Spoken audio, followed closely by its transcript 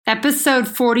Episode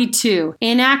 42,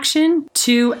 Inaction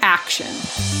to Action.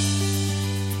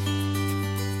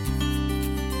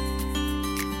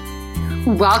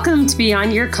 Welcome to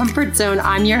Beyond Your Comfort Zone.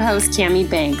 I'm your host, Cami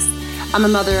Banks. I'm a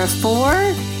mother of 4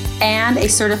 and a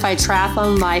certified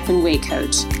triathlon life and weight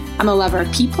coach. I'm a lover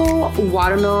of people,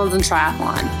 watermelons, and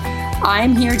triathlon.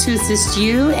 I'm here to assist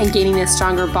you in gaining a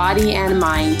stronger body and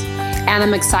mind, and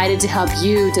I'm excited to help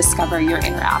you discover your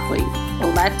inner athlete.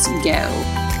 Let's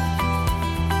go.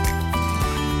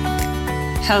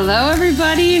 Hello,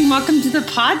 everybody, and welcome to the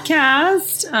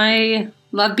podcast. I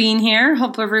love being here.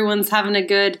 Hope everyone's having a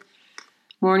good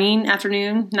morning,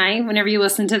 afternoon, night, whenever you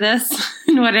listen to this,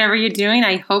 and whatever you're doing.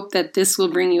 I hope that this will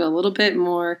bring you a little bit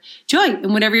more joy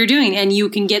in whatever you're doing, and you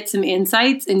can get some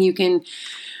insights, and you can,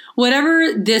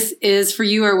 whatever this is for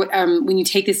you, or when you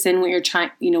take this in, when you're trying,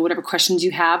 whatever questions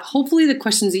you have, hopefully the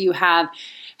questions that you have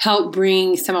help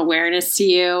bring some awareness to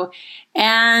you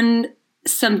and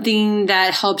something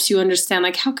that helps you understand,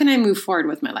 like, how can I move forward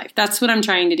with my life? That's what I'm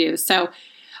trying to do. So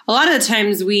a lot of the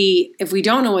times if we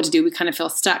don't know what to do, we kind of feel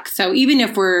stuck. So even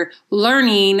if we're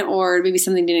learning, or maybe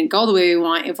something didn't go the way we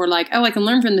want, if we're like, oh, I can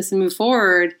learn from this and move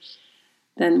forward,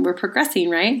 then we're progressing,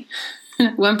 right?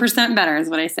 1% better is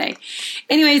what I say.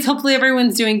 Anyways, hopefully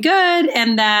everyone's doing good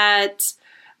and that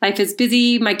life is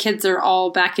busy. My kids are all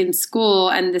back in school,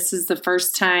 and this is the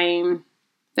first time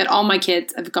that all my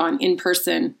kids have gone in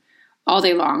person all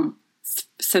day long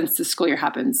since the school year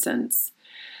happened, since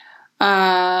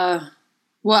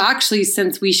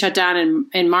we shut down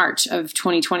in March of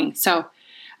 2020. So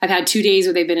I've had 2 days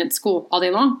where they've been at school all day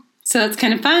long. So that's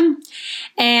kind of fun.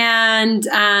 And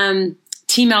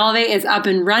Team Elevate is up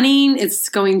and running. It's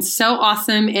going so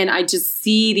awesome. And I just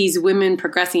see these women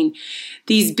progressing.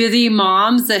 These busy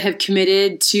moms that have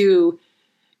committed to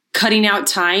cutting out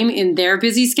time in their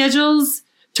busy schedules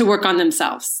to work on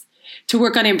themselves, to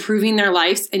work on improving their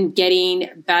lives and getting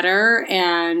better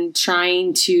and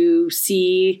trying to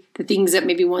see the things that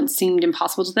maybe once seemed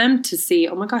impossible to them, to see,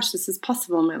 oh my gosh, this is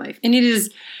possible in my life. And it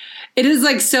is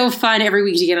like so fun every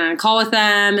week to get on a call with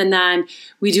them. And then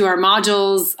we do our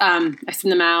modules. I send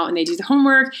them out and they do the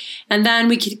homework. And then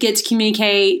we could get to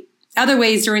communicate other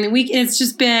ways during the week. And it's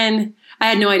just been, I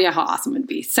had no idea how awesome it would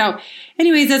be. So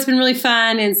anyways, that's been really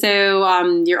fun. And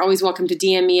so you're always welcome to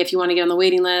DM me if you want to get on the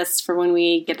waiting list for when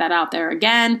we get that out there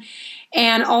again.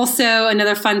 And also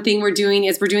another fun thing we're doing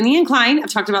is we're doing the incline. I've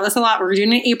talked about this a lot. We're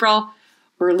doing it in April.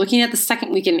 We're looking at the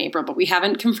second week in April, but we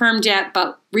haven't confirmed yet.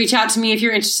 But reach out to me if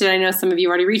you're interested. I know some of you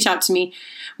already reached out to me.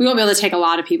 We won't be able to take a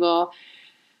lot of people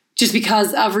just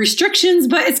because of restrictions,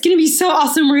 but it's going to be so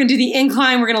awesome. We're going to do the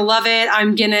incline. We're going to love it.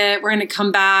 We're going to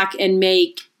come back and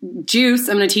make juice.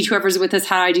 I'm going to teach whoever's with us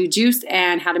how I do juice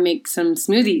and how to make some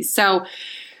smoothies. So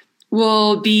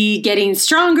we'll be getting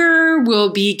stronger, we'll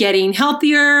be getting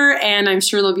healthier, and I'm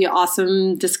sure there'll be an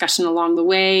awesome discussion along the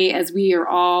way as we are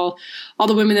all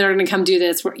the women that are going to come do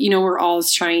this. We're all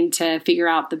trying to figure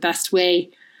out the best way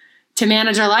to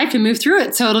manage our life and move through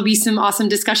it. So it'll be some awesome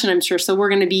discussion, I'm sure. So we're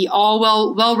going to be all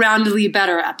well-roundedly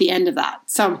better at the end of that.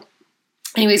 So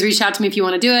anyways, reach out to me if you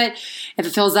want to do it. If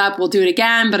it fills up, we'll do it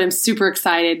again, but I'm super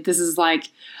excited. This is like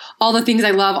all the things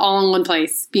I love all in one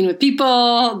place. Being with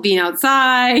people, being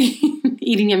outside,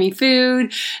 eating yummy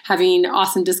food, having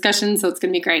awesome discussions. So it's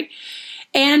going to be great.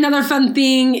 And another fun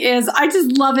thing is I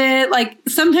just love it. Like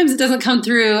sometimes it doesn't come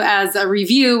through as a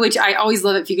review, which I always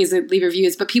love it if you guys leave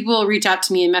reviews, but people will reach out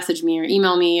to me and message me or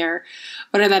email me or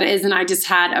whatever that is. And I just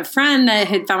had a friend that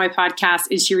had found my podcast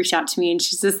and she reached out to me and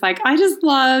she's just like, I just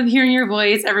love hearing your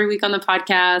voice every week on the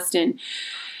podcast and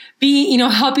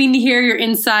helping to hear your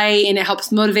insight, and it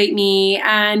helps motivate me.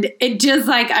 And it just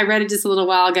I read it just a little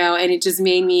while ago and it just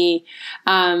made me,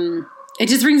 it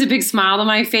just brings a big smile to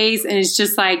my face. And it's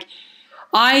just like,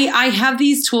 I have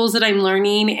these tools that I'm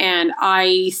learning and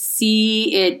I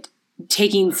see it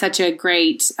taking such a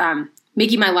great,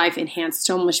 making my life enhance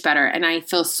so much better. And I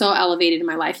feel so elevated in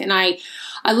my life. And I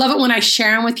love it when I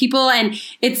share them with people. And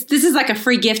this is like a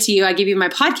free gift to you. I give you my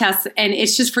podcast and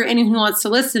it's just for anyone who wants to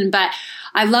listen. But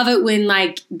I love it when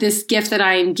this gift that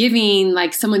I am giving,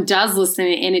 someone does listen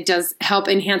and it does help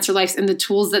enhance their lives, and the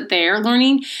tools that they're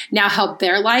learning now help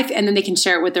their life, and then they can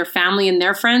share it with their family and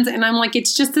their friends. And I'm like,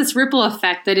 it's just this ripple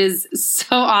effect that is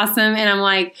so awesome. And I'm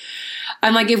like,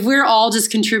 if we're all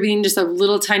just contributing just a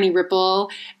little tiny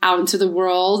ripple out into the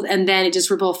world, and then it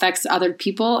just ripple affects other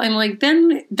people, I'm like,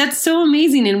 then that's so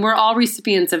amazing. And we're all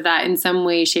recipients of that in some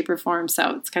way, shape, or form.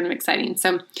 So it's kind of exciting.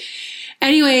 So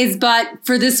anyways, but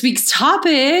for this week's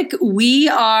topic, we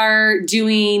are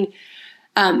doing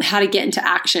how to get into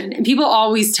action. And people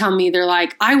always tell me, they're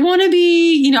like, I want to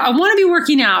be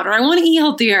working out, or I want to eat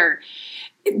healthier.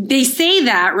 they say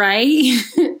that, right?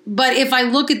 But if I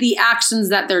look at the actions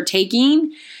that they're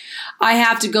taking, I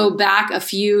have to go back a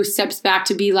few steps back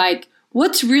to be like,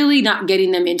 what's really not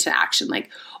getting them into action? Like,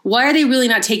 why are they really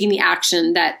not taking the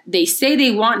action that they say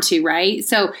they want to, right?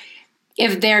 So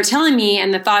if they're telling me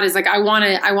and the thought is like, I want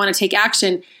to take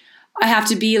action, I have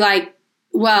to be like,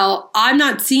 well, I'm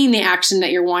not seeing the action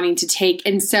that you're wanting to take.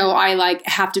 And so I like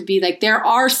have to be like, there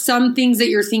are some things that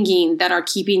you're thinking that are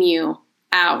keeping you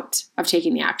out of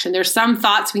taking the action. There's some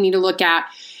thoughts we need to look at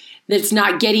that's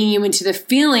not getting you into the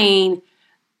feeling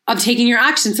of taking your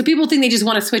action. So people think they just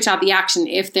want to switch out the action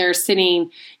if they're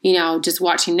sitting, just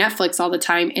watching Netflix all the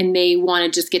time and they want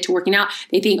to just get to working out.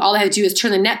 They think all they have to do is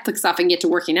turn the Netflix off and get to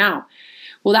working out.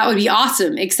 Well, that would be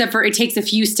awesome, except for it takes a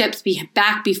few steps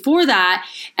back before that.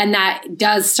 And that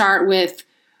does start with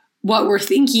what we're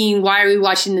thinking. Why are we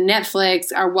watching the Netflix?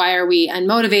 Or why are we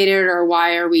unmotivated? Or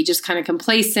why are we just kind of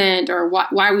complacent? Or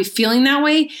why are we feeling that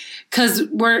way? Because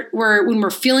when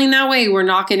we're feeling that way, we're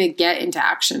not going to get into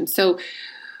action. So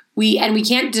we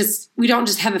don't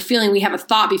just have a feeling, we have a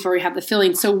thought before we have the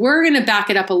feeling. So we're going to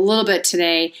back it up a little bit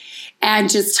today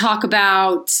and just talk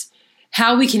about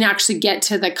how we can actually get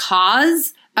to the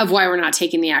cause of why we're not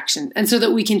taking the action. And so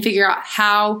that we can figure out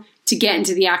how to get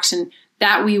into the action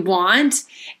that we want.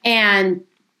 And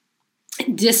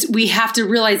we have to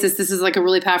realize this is like a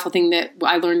really powerful thing that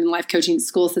I learned in life coaching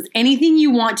school. It says anything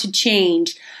you want to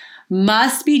change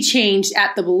must be changed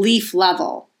at the belief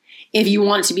level if you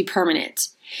want it to be permanent.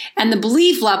 And the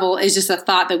belief level is just a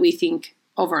thought that we think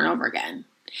over and over again.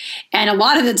 And a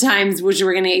lot of the times, which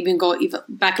we're going to even go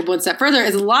back up one step further,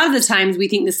 is a lot of the times we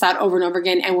think this thought over and over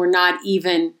again and we're not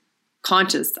even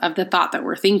conscious of the thought that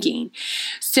we're thinking.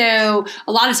 So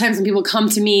a lot of times when people come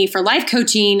to me for life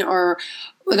coaching or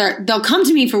they'll come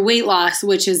to me for weight loss,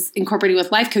 which is incorporated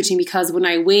with life coaching, because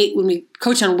when we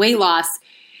coach on weight loss,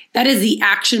 that is the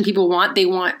action people want. They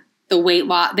want the weight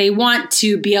loss. They want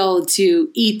to be able to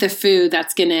eat the food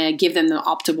that's going to give them the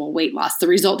optimal weight loss. The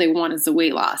result they want is the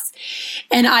weight loss.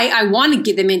 And I want to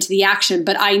get them into the action,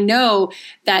 but I know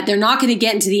that they're not going to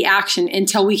get into the action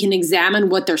until we can examine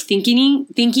what they're thinking,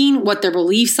 what their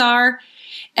beliefs are,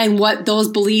 and what those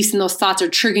beliefs and those thoughts are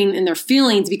triggering in their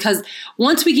feelings. Because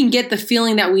once we can get the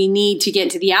feeling that we need to get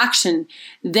into the action,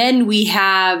 then we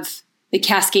have the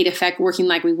cascade effect working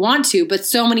like we want to. But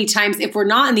so many times, if we're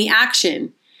not in the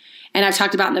action, and I've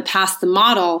talked about in the past, the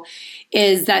model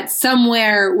is that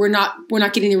somewhere we're not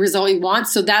getting the result we want.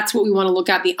 So that's what we want to look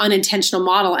at, the unintentional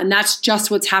model. And that's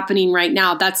just what's happening right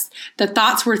now. That's the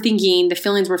thoughts we're thinking, the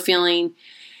feelings we're feeling,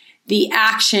 the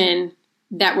action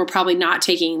that we're probably not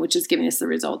taking, which is giving us the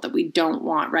result that we don't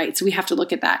want, right? So we have to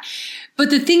look at that. But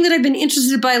the thing that I've been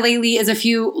interested by lately is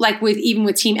even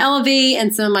with Team Elevate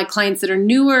and some of my clients that are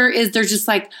newer, is they're just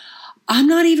like, I'm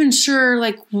not even sure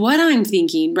like what I'm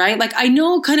thinking, right? Like I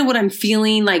know kind of what I'm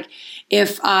feeling. Like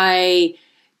if I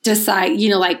decide,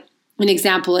 like an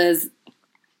example is,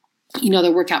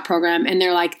 the workout program, and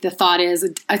they're like, the thought is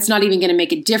it's not even going to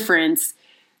make a difference.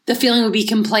 The feeling would be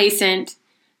complacent.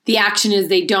 The action is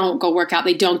they don't go work out.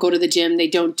 They don't go to the gym. They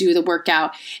don't do the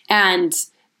workout. And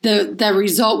the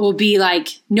result will be like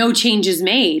no changes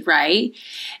made, right?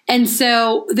 And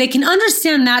so they can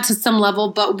understand that to some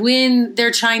level, but when they're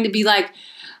trying to be like,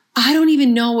 I don't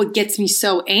even know what gets me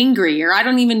so angry, or I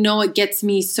don't even know what gets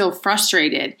me so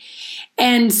frustrated.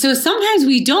 And so sometimes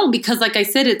we don't, because like I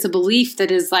said, it's a belief that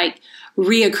is like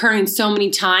reoccurring so many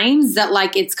times that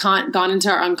like it's gone into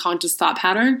our unconscious thought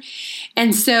pattern.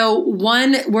 And so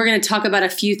we're going to talk about a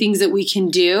few things that we can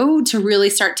do to really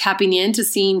start tapping into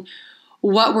seeing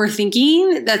what we're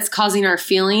thinking that's causing our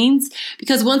feelings.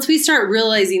 Because once we start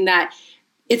realizing that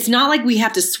it's not like we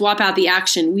have to swap out the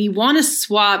action, we want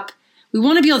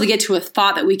to be able to get to a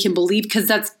thought that we can believe, because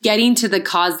that's getting to the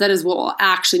cause. That is what will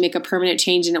actually make a permanent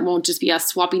change, and it won't just be us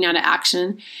swapping out of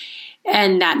action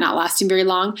and that not lasting very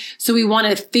long. So we want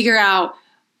to figure out,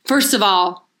 first of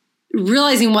all,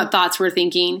 realizing what thoughts we're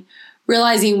thinking,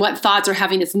 realizing what thoughts are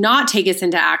having us not take us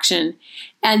into action,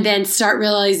 and then start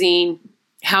realizing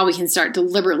how we can start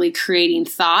deliberately creating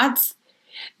thoughts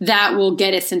that will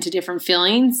get us into different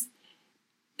feelings.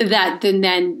 That then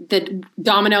the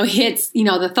domino hits,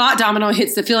 the thought domino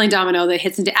hits the feeling domino that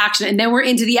hits into action. And then we're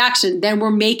into the action. Then we're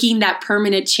making that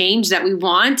permanent change that we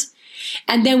want.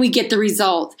 And then we get the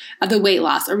result of the weight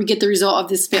loss, or we get the result of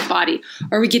this fit body,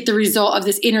 or we get the result of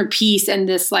this inner peace and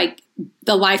this like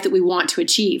the life that we want to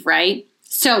achieve, right?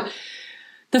 So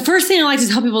the first thing I like to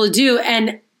tell people to do,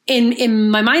 and in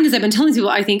my mind, as I've been telling people,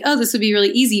 I think, oh, this would be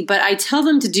really easy, but I tell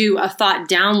them to do a thought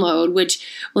download, which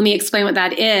let me explain what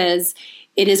that is.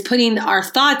 It is putting our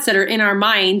thoughts that are in our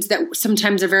mind that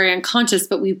sometimes are very unconscious,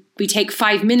 but we take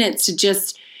 5 minutes to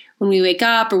just when we wake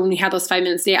up or when we have those 5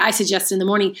 minutes a day, I suggest in the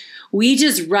morning, we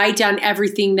just write down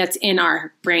everything that's in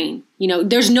our brain.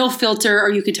 There's no filter,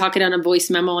 or you could talk it on a voice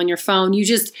memo on your phone. You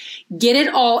just get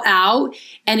it all out,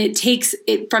 and it takes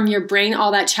it from your brain,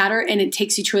 all that chatter, and it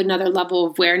takes you to another level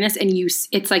of awareness. And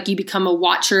it's like you become a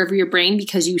watcher of your brain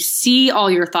because you see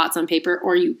all your thoughts on paper,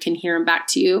 or you can hear them back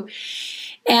to you.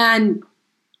 And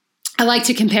I like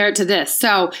to compare it to this.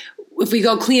 So if we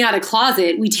go clean out a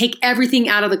closet, we take everything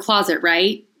out of the closet,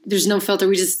 right? There's no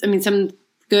filter. Some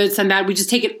good, some bad. We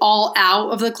just take it all out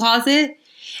of the closet.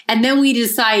 And then we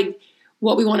decide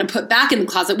what we want to put back in the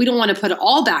closet. We don't want to put it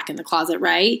all back in the closet,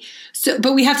 right?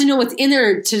 But we have to know what's in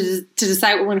there to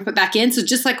decide what we're going to put back in. So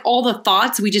just like all the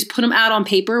thoughts, we just put them out on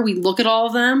paper. We look at all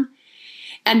of them.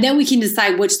 And then we can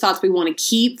decide which thoughts we want to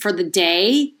keep for the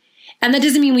day. And that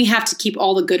doesn't mean we have to keep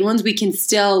all the good ones. We can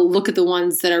still look at the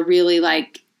ones that are really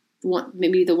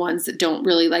maybe the ones that don't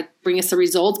really bring us the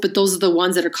results, but those are the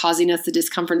ones that are causing us the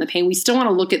discomfort and the pain. We still want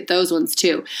to look at those ones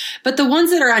too. But the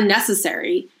ones that are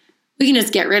unnecessary, we can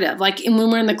just get rid of. And when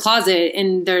we're in the closet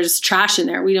and there's trash in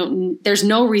there, there's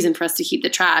no reason for us to keep the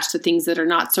trash, the things that are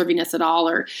not serving us at all,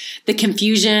 or the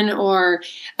confusion, or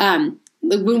when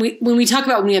we talk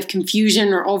about when we have confusion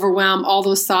or overwhelm, all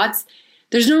those thoughts,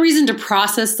 there's no reason to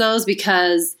process those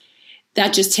because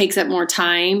that just takes up more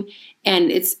time.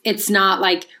 And it's not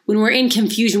like when we're in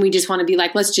confusion, we just want to be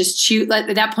let's just shoot.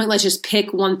 At that point, let's just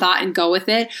pick one thought and go with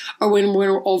it. Or when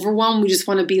we're overwhelmed, we just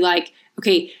want to be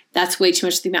okay, that's way too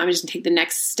much to think about. I'm just going to take the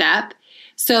next step.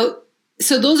 So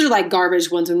those are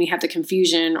garbage ones when we have the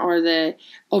confusion or the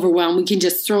overwhelm. We can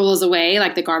just throw those away,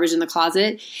 like the garbage in the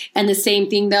closet. And the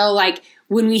same thing though,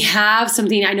 when we have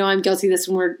something, I know I'm guilty of this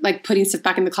when we're putting stuff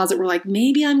back in the closet, we're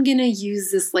maybe I'm going to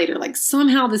use this later.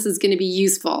 Somehow this is going to be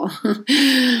useful.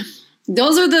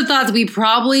 Those are the thoughts we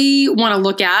probably want to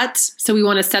look at. So we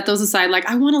want to set those aside.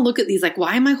 I want to look at these.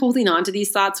 Why am I holding on to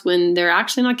these thoughts when they're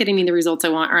actually not getting me the results I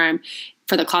want, or I'm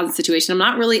for the closet situation? I'm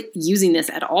not really using this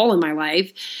at all in my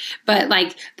life.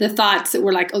 But the thoughts that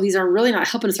we're oh, these are really not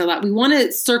helping us a lot. We want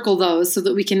to circle those so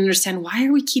that we can understand, why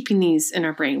are we keeping these in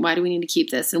our brain? Why do we need to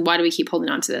keep this? And why do we keep holding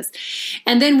on to this?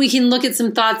 And then we can look at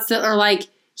some thoughts that are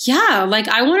yeah,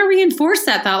 I want to reinforce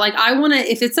that thought.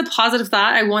 If it's a positive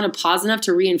thought, I want to pause enough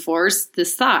to reinforce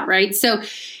this thought, right? So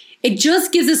it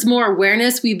just gives us more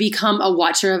awareness. We become a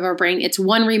watcher of our brain. It's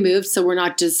one removed. So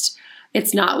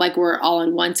it's not we're all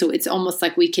in one. So it's almost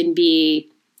we can be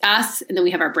us, and then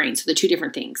we have our brain. So the two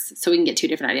different things. So we can get two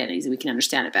different identities and we can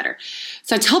understand it better.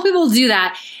 So I tell people to do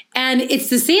that. And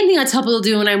it's the same thing I tell people to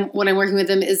do when I'm working with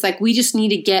them is we just need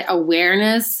to get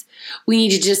awareness. We need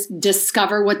to just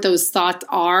discover what those thoughts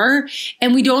are.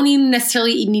 And we don't even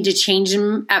necessarily need to change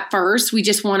them at first. We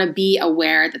just want to be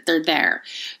aware that they're there.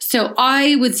 So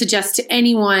I would suggest to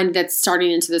anyone that's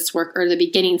starting into this work or the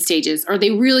beginning stages, or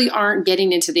they really aren't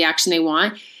getting into the action they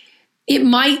want, it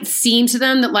might seem to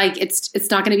them that it's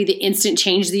not going to be the instant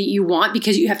change that you want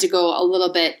because you have to go a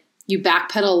little bit, you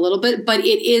backpedal a little bit, but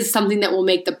it is something that will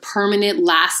make the permanent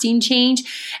lasting change.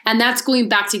 And that's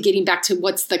getting back to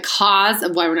what's the cause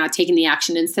of why we're not taking the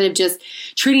action instead of just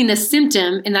treating the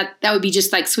symptom. And that would be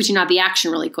just switching out the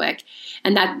action really quick.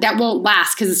 And that won't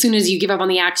last because as soon as you give up on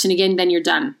the action again, then you're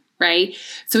done, right?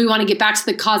 So we want to get back to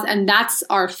the cause, and that's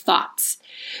our thoughts.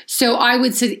 So I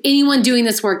would say anyone doing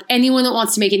this work, anyone that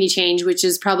wants to make any change, which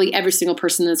is probably every single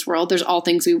person in this world,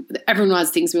 everyone has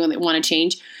things we want to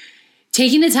change.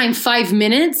 Taking the time 5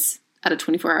 minutes out of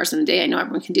 24 hours in a day, I know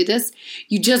everyone can do this.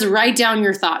 You just write down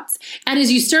your thoughts. And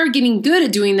as you start getting good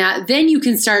at doing that, then you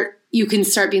can start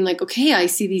being okay, I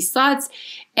see these thoughts.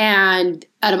 And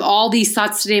out of all these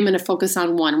thoughts today, I'm going to focus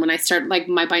on one. When I start, my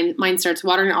mind starts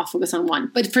watering, I'll focus on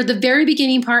one. But for the very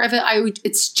beginning part of it,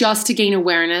 it's just to gain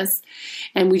awareness.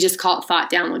 And we just call it thought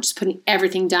download, just putting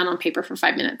everything down on paper for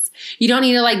 5 minutes. You don't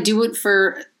need to do it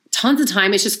for tons of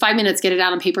time. It's just 5 minutes, get it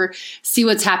out on paper, see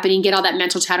what's happening, get all that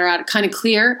mental chatter out, kind of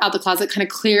clear out the closet, kind of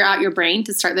clear out your brain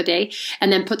to start the day,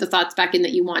 and then put the thoughts back in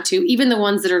that you want to. Even the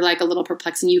ones that are a little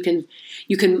perplexing, you can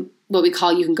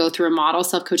go through a model,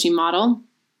 self-coaching model,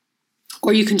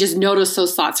 or you can just notice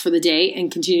those thoughts for the day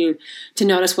and continue to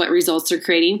notice what results they're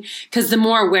creating. Because the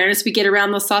more awareness we get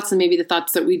around those thoughts and maybe the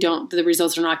thoughts that the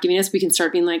results are not giving us, we can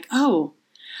start being oh,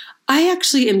 I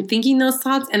actually am thinking those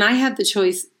thoughts and I have the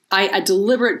choice, a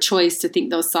deliberate choice to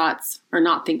think those thoughts or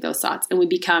not think those thoughts. And we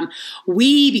get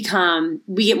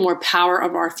more power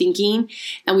of our thinking,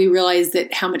 and we realize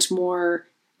that how much more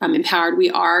empowered we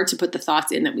are to put the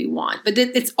thoughts in that we want. But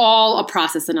it's all a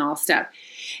process and all a step.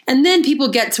 And then people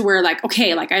get to where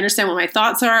okay, I understand what my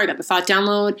thoughts are. I got the thought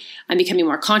download. I'm becoming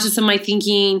more conscious of my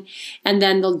thinking. And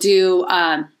then they'll do,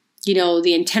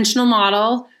 the intentional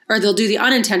model or they'll do the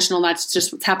unintentional. That's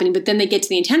just what's happening. But then they get to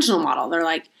the intentional model. They're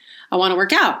like, I want to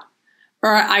work out,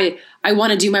 or I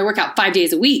want to do my workout 5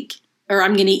 days a week, or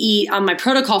I'm going to eat on my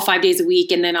protocol 5 days a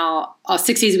week. And then I'll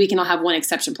 6 days a week and I'll have one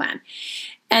exception plan.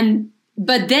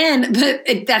 But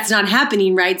that's not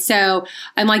happening, right? So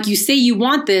I'm like, you say you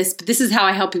want this, but this is how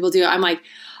I help people do it. I'm like,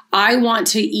 I want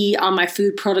to eat on my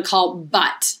food protocol,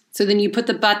 but. So then you put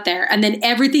the but there, and then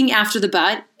everything after the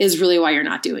but is really why you're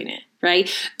not doing it, right?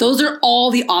 Those are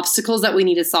all the obstacles that we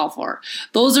need to solve for.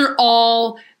 Those are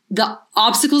all the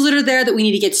obstacles that are there that we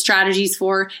need to get strategies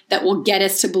for that will get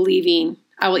us to believing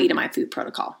I will eat on my food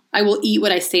protocol. I will eat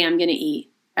what I say I'm going to eat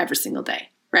every single day.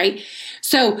 Right?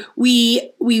 So we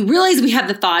realize we have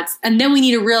the thoughts, and then we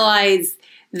need to realize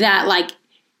that, like,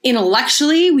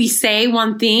 intellectually we say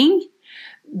one thing,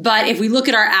 but if we look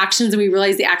at our actions and we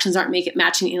realize the actions aren't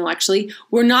matching intellectually,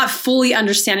 we're not fully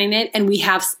understanding it. And we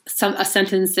have a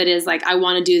sentence that is like, I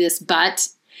want to do this, but,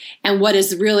 and what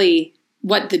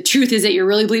the truth is that you're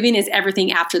really believing is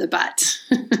everything after the but.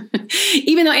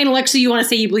 Even though intellectually you want to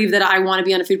say you believe that I want to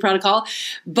be on a food protocol,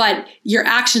 but your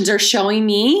actions are showing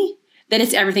me that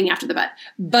it's everything after the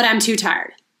but I'm too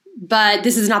tired, but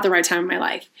this is not the right time in my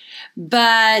life,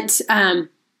 but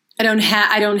I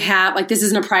don't have, like, this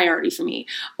isn't a priority for me,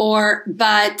 or,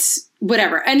 but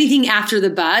whatever, anything after the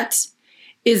but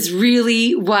is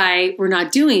really why we're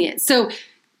not doing it. So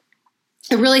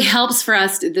it really helps for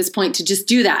us at this point to just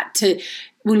do that, to,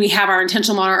 when we have our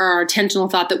intentional model or our intentional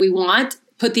thought that we want,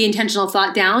 put the intentional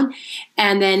thought down,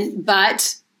 and then,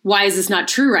 but why is this not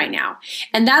true right now?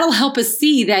 And that'll help us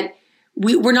see that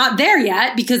we're not there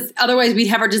yet, because otherwise we'd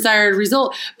have our desired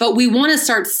result. But we want to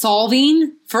start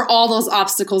solving for all those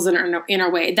obstacles in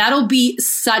our way. That'll be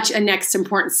such a next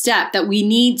important step, that we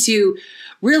need to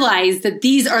realize that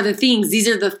these are the things, these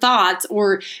are the thoughts,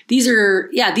 or these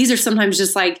are sometimes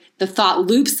just like the thought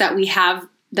loops that we have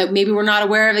that maybe we're not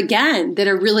aware of, again, that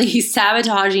are really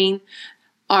sabotaging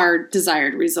our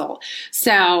desired result.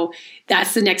 So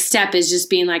that's the next step, is just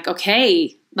being like,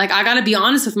 okay, like, I got to be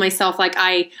honest with myself. Like,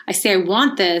 I say I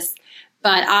want this,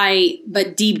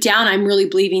 but deep down, I'm really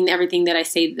believing everything that I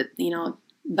say, that,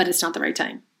 but it's not the right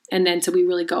time. And then, so we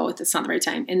really go with it's not the right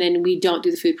time. And then we don't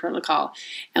do the food protocol,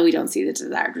 and we don't see the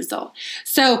desired result.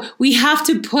 So we have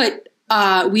to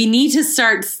we need to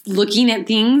start looking at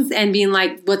things and being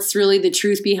like, what's really the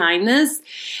truth behind this?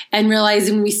 And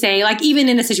realizing, when we say, like, even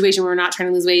in a situation where we're not trying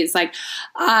to lose weight, it's like,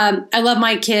 I love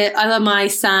my kid, I love my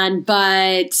son,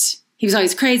 but he was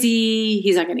always crazy,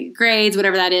 he's not going to get grades,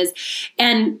 whatever that is.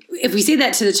 And if we say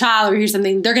that to the child or hear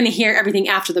something, they're going to hear everything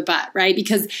after the but, right?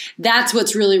 Because that's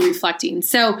what's really reflecting.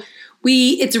 So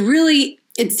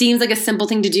it seems like a simple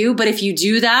thing to do, but if you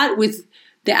do that with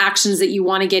the actions that you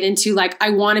want to get into, like,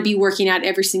 I want to be working out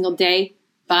every single day,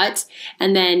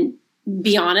 and then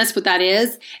be honest what that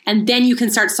is. And then you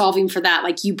can start solving for that.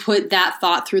 Like, you put that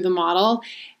thought through the model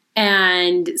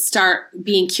and start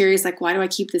being curious, like, why do I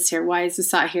keep this here? Why is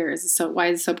this thought here? Why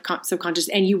is it subconscious?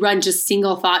 And you run just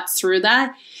single thoughts through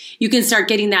that. You can start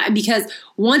getting that. And because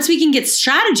once we can get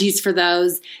strategies for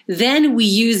those, then we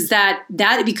use that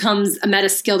it becomes a meta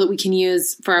skill that we can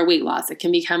use for our weight loss. It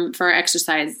can become for our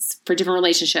exercise, for different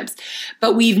relationships.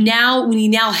 But we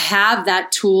now have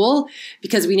that tool,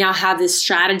 because we now have this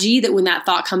strategy that when that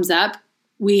thought comes up,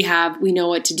 we know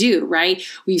what to do, right?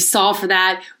 We've solved for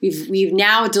that. We've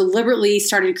now deliberately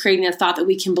started creating a thought that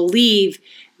we can believe.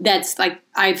 That's, like,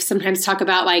 I've sometimes talk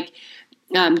about, like,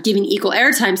 giving equal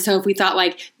airtime. So if we thought,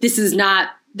 like, this is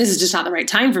just not the right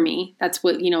time for me, that's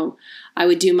what, I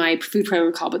would do my food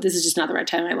protocol, but this is just not the right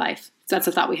time in my life. So that's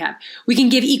the thought we have. We can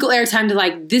give equal airtime to,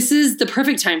 like, this is the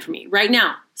perfect time for me right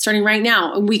now, starting right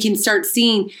now. And we can start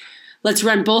seeing, let's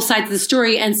run both sides of the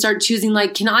story and start choosing,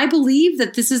 like, can I believe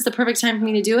that this is the perfect time for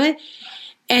me to do it?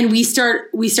 And we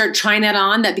start trying that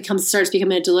on. That starts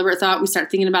becoming a deliberate thought. We start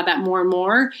thinking about that more and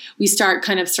more. We start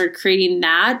creating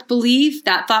that belief,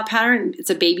 that thought pattern. It's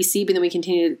a baby seed, but then we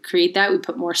continue to create that. We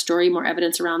put more story, more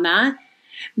evidence around that.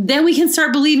 Then we can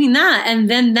start believing that.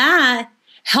 And then that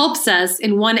helps us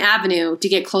in one avenue to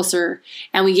get closer,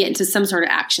 and we get into some sort of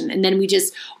action. And then we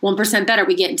just 1% better,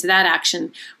 we get into that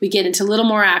action. We get into a little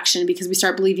more action because we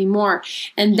start believing more.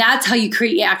 And that's how you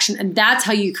create action, and that's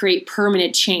how you create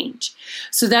permanent change.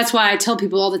 So that's why I tell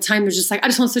people all the time, they're just like, I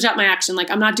just want to switch out my action. Like,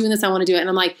 I'm not doing this, I want to do it. And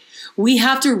I'm like, we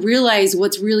have to realize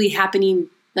what's really happening,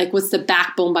 like, what's the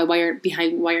backbone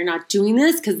behind why you're not doing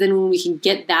this, because then when we can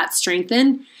get that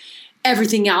strengthened,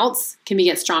 everything else can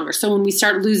get stronger. So when we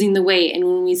start losing the weight, and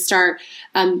when we start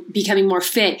becoming more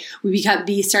fit, we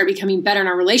start becoming better in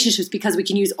our relationships, because we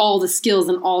can use all the skills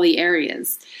in all the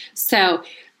areas. So,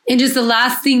 and just the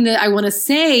last thing that I want to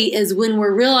say is, when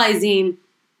we're realizing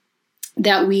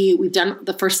that we've done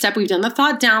the first step, we've done the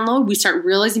thought download. We start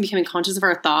realizing, becoming conscious of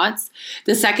our thoughts.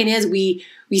 The second is we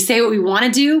say what we want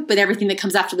to do, but everything that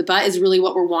comes after the but is really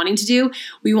what we're wanting to do.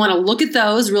 We want to look at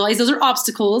those, realize those are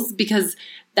obstacles, because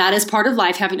that is part of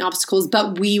life, having obstacles,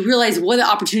 but we realize what the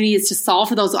opportunity is to solve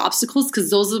for those obstacles, because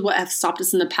those are what have stopped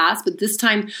us in the past. But this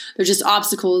time, they're just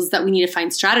obstacles that we need to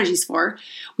find strategies for.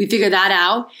 We figure that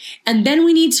out. And then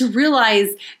we need to realize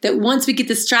that once we get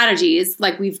the strategies,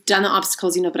 like we've done the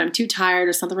obstacles, but I'm too tired or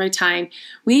it's not the right time.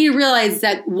 We need to realize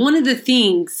that one of the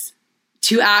things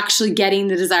to actually getting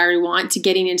the desire we want, to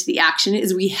getting into the action,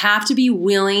 is we have to be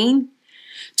willing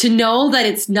to know that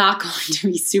it's not going to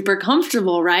be super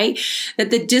comfortable, right?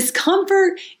 That the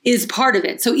discomfort is part of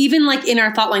it. So even like in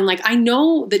our thought line, like I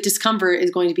know that discomfort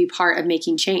is going to be part of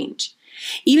making change.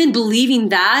 Even believing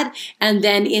that, and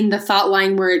then in the thought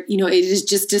line where, it is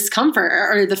just discomfort,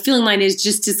 or the feeling line is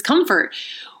just discomfort,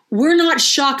 we're not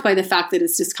shocked by the fact that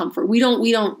it's discomfort. We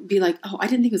don't be like, oh, I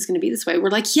didn't think it was going to be this way. We're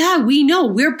like, yeah, we know.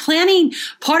 We're planning.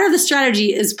 Part of the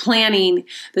strategy is planning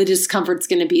the discomfort's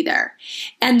going to be there.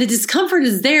 And the discomfort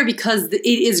is there because it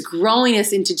is growing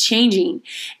us into changing.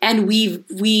 And we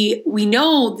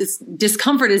know this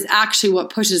discomfort is actually what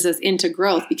pushes us into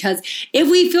growth, because if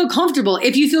you feel comfortable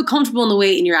in the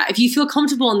weight you're at, if you feel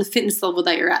comfortable in the fitness level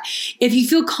that you're at, if you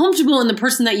feel comfortable in the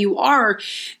person that you are,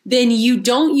 then you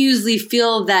don't usually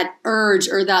feel that urge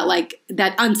or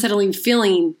that unsettling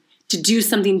feeling to do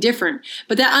something different.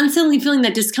 But that unsettling feeling,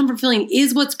 that discomfort feeling,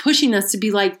 is what's pushing us to be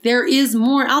like, there is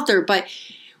more out there. But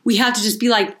we have to just be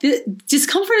like,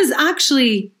 discomfort is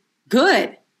actually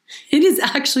good. It is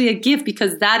actually a gift,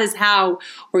 because that is how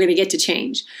we're going to get to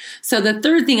change. So the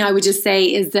third thing I would just say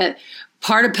is that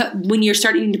part of when you're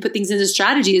starting to put things into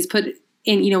strategy is put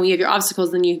in, when you have your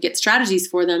obstacles, then you get strategies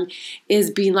for them,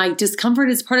 is being like, discomfort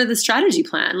is part of the strategy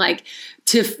plan. Like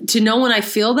to know when I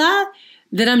feel that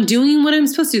I'm doing what I'm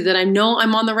supposed to do, that I know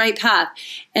I'm on the right path.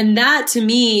 And that to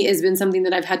me has been something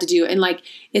that I've had to do. And like,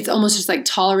 it's almost just like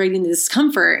tolerating the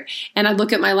discomfort. And I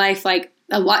look at my life like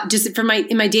a lot, just in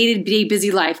my day-to-day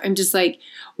busy life, I'm just like,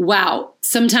 wow.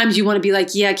 Sometimes you want to be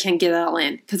like, yeah, I can't get it all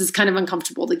in, because it's kind of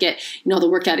uncomfortable to get, the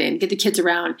workout in, get the kids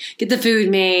around, get the food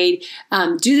made,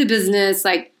 do the business,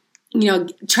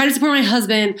 try to support my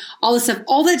husband, all this stuff.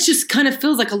 All that just kind of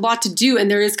feels like a lot to do. And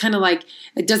there is kind of like,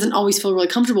 it doesn't always feel really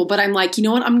comfortable, but I'm like, you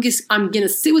know what? I'm going to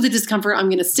sit with the discomfort. I'm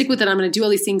going to stick with it. I'm going to do all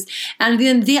these things. And at the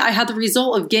end of the day, I had the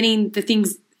result of getting the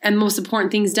things and most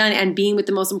important things done and being with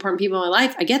the most important people in my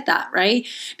life. I get that, right?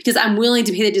 Because I'm willing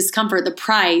to pay the discomfort, the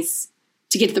price,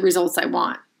 to get to the results I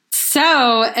want.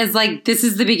 So as this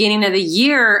is the beginning of the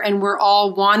year and we're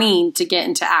all wanting to get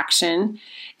into action,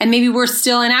 and maybe we're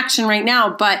still in action right now,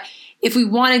 but if we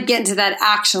want to get into that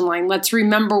action line, let's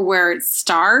remember where it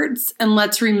starts. And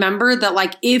let's remember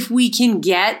that if we can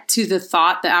get to the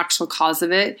thought, the actual cause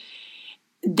of it,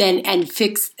 then and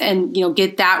fix and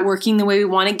get that working the way we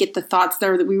want to, get the thoughts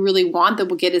there that we really want, that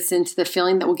will get us into the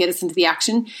feeling, that will get us into the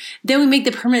action, then we make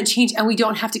the permanent change, and we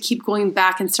don't have to keep going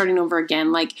back and starting over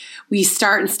again. We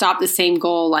start and stop the same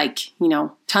goal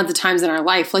tons of times in our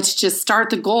life. Let's just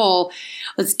start the goal.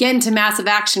 Let's get into massive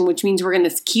action, which means we're going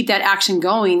to keep that action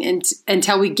going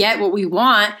until we get what we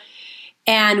want.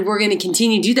 And we're going to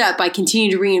continue to do that by continuing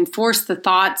to reinforce the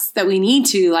thoughts that we need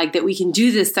to, that we can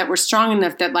do this, that we're strong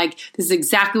enough, that this is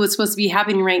exactly what's supposed to be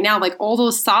happening right now. All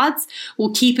those thoughts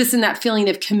will keep us in that feeling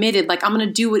of committed. I'm going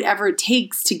to do whatever it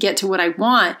takes to get to what I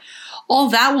want. All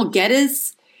that will get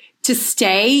us to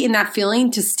stay in that feeling,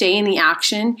 to stay in the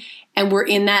action. And we're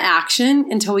in that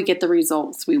action until we get the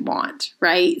results we want,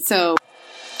 right? So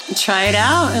try it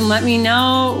out and let me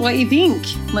know what you think.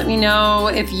 Let me know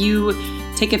if you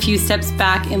take a few steps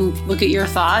back and look at your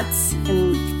thoughts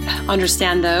and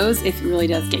understand those, if it really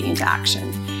does get you into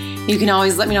action. You can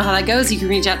always let me know how that goes. You can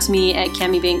reach out to me at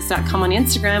CamiBanks.com on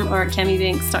Instagram or at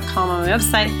CamiBanks.com on my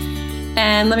website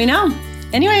and let me know.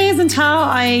 Anyways, until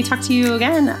I talk to you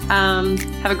again,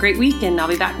 have a great week, and I'll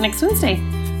be back next Wednesday.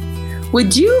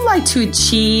 Would you like to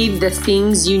achieve the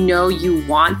things you know you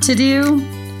want to do?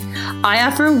 I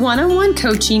offer one-on-one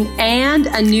coaching and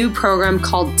a new program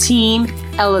called Team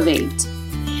Elevate.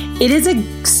 It is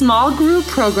a small group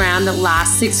program that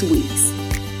lasts 6 weeks.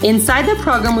 Inside the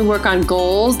program, we work on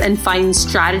goals and finding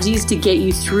strategies to get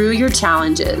you through your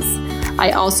challenges.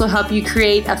 I also help you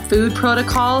create a food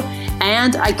protocol,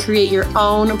 and I create your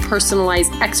own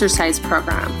personalized exercise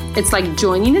program. It's like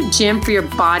joining a gym for your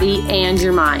body and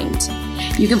your mind.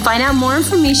 You can find out more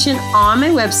information on my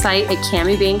website at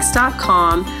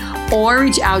CamiBanks.com or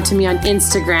reach out to me on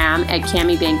Instagram at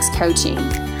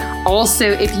CamiBanksCoaching. Also,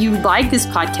 if you like this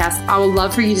podcast, I would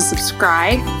love for you to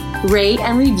subscribe, rate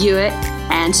and review it,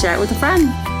 and share it with a friend.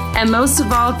 And most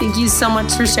of all, thank you so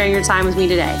much for sharing your time with me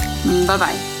today.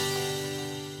 Bye-bye.